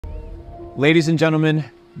Ladies and gentlemen,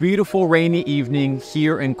 beautiful rainy evening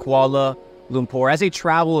here in Kuala Lumpur. As I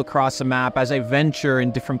travel across the map, as I venture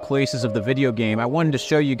in different places of the video game, I wanted to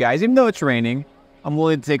show you guys, even though it's raining, I'm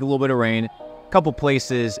willing to take a little bit of rain, a couple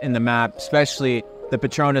places in the map, especially the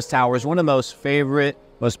Petronas Towers, one of the most favorite,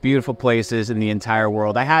 most beautiful places in the entire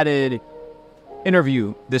world. I had an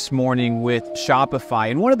interview this morning with Shopify,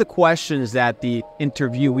 and one of the questions that the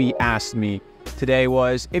interviewee asked me today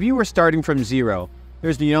was, if you were starting from zero,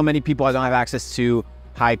 there's many people that don't have access to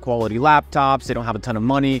high quality laptops, they don't have a ton of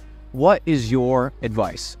money, what is your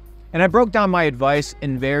advice? And I broke down my advice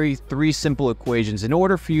in three simple equations. In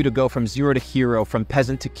order for you to go from zero to hero, from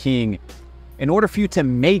peasant to king, in order for you to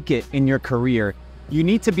make it in your career, you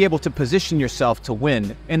need to be able to position yourself to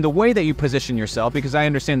win. And the way that you position yourself, because I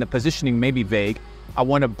understand that positioning may be vague, I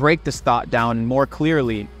want to break this thought down more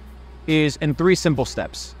clearly, is in three simple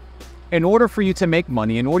steps. In order for you to make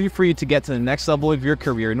money, in order for you to get to the next level of your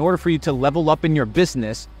career, in order for you to level up in your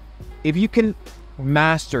business, if you can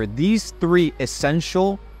master these three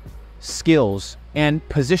essential skills and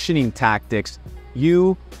positioning tactics,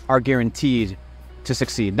 you are guaranteed to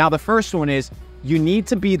succeed. Now, the first one is you need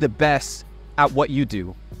to be the best at what you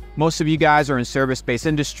do. Most of you guys are in service-based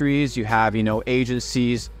industries, you have,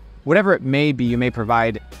 agencies, whatever it may be, you may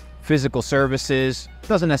provide physical services. It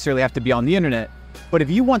doesn't necessarily have to be on the internet. But if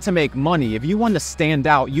you want to make money, if you want to stand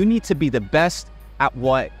out, you need to be the best at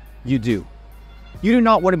what you do. You do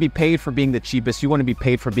not want to be paid for being the cheapest, you want to be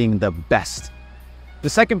paid for being the best. The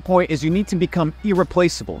second point is you need to become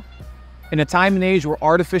irreplaceable. In a time and age where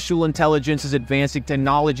artificial intelligence is advancing,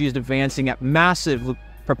 technology is advancing at massive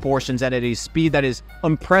proportions and at a speed that is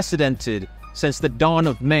unprecedented since the dawn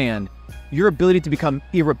of man, your ability to become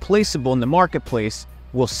irreplaceable in the marketplace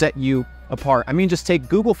will set you apart. I mean, just take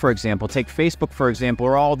Google, for example, take Facebook, for example,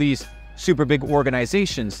 or all these super big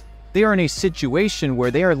organizations. They are in a situation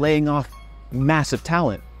where they are laying off massive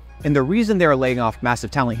talent. And the reason they're laying off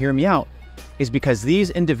massive talent, hear me out, is because these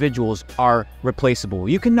individuals are replaceable.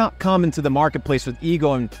 You cannot come into the marketplace with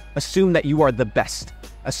ego and assume that you are the best.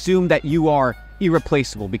 Assume that you are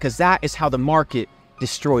irreplaceable, because that is how the market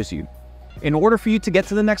destroys you. In order for you to get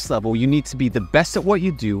to the next level, you need to be the best at what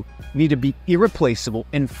you do, you need to be irreplaceable,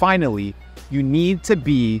 and finally, you need to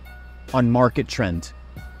be on market trend.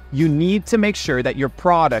 You need to make sure that your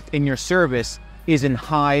product and your service is in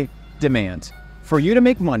high demand. For you to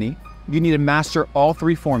make money, you need to master all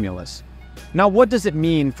three formulas. Now, what does it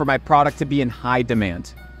mean for my product to be in high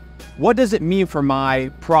demand? What does it mean for my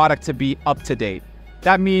product to be up to date?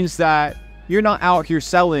 That means that you're not out here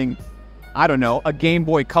selling, I don't know, a Game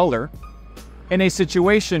Boy Color in a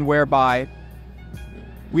situation whereby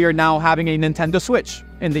we are now having a Nintendo Switch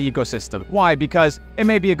in the ecosystem. Why? Because it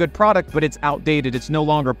may be a good product, but it's outdated. It's no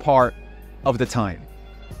longer part of the time.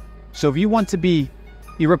 So if you want to be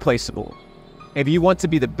irreplaceable, if you want to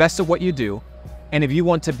be the best at what you do, and if you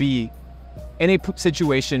want to be in a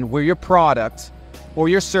situation where your product or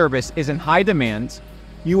your service is in high demand,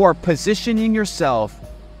 you are positioning yourself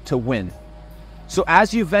to win. So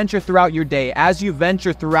as you venture throughout your day, as you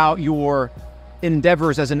venture throughout your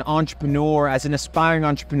endeavors as an entrepreneur, as an aspiring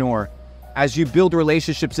entrepreneur, as you build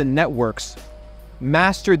relationships and networks,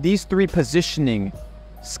 master these three positioning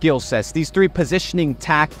skill sets, these three positioning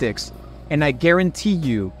tactics, and I guarantee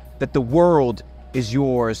you that the world is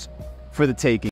yours for the taking.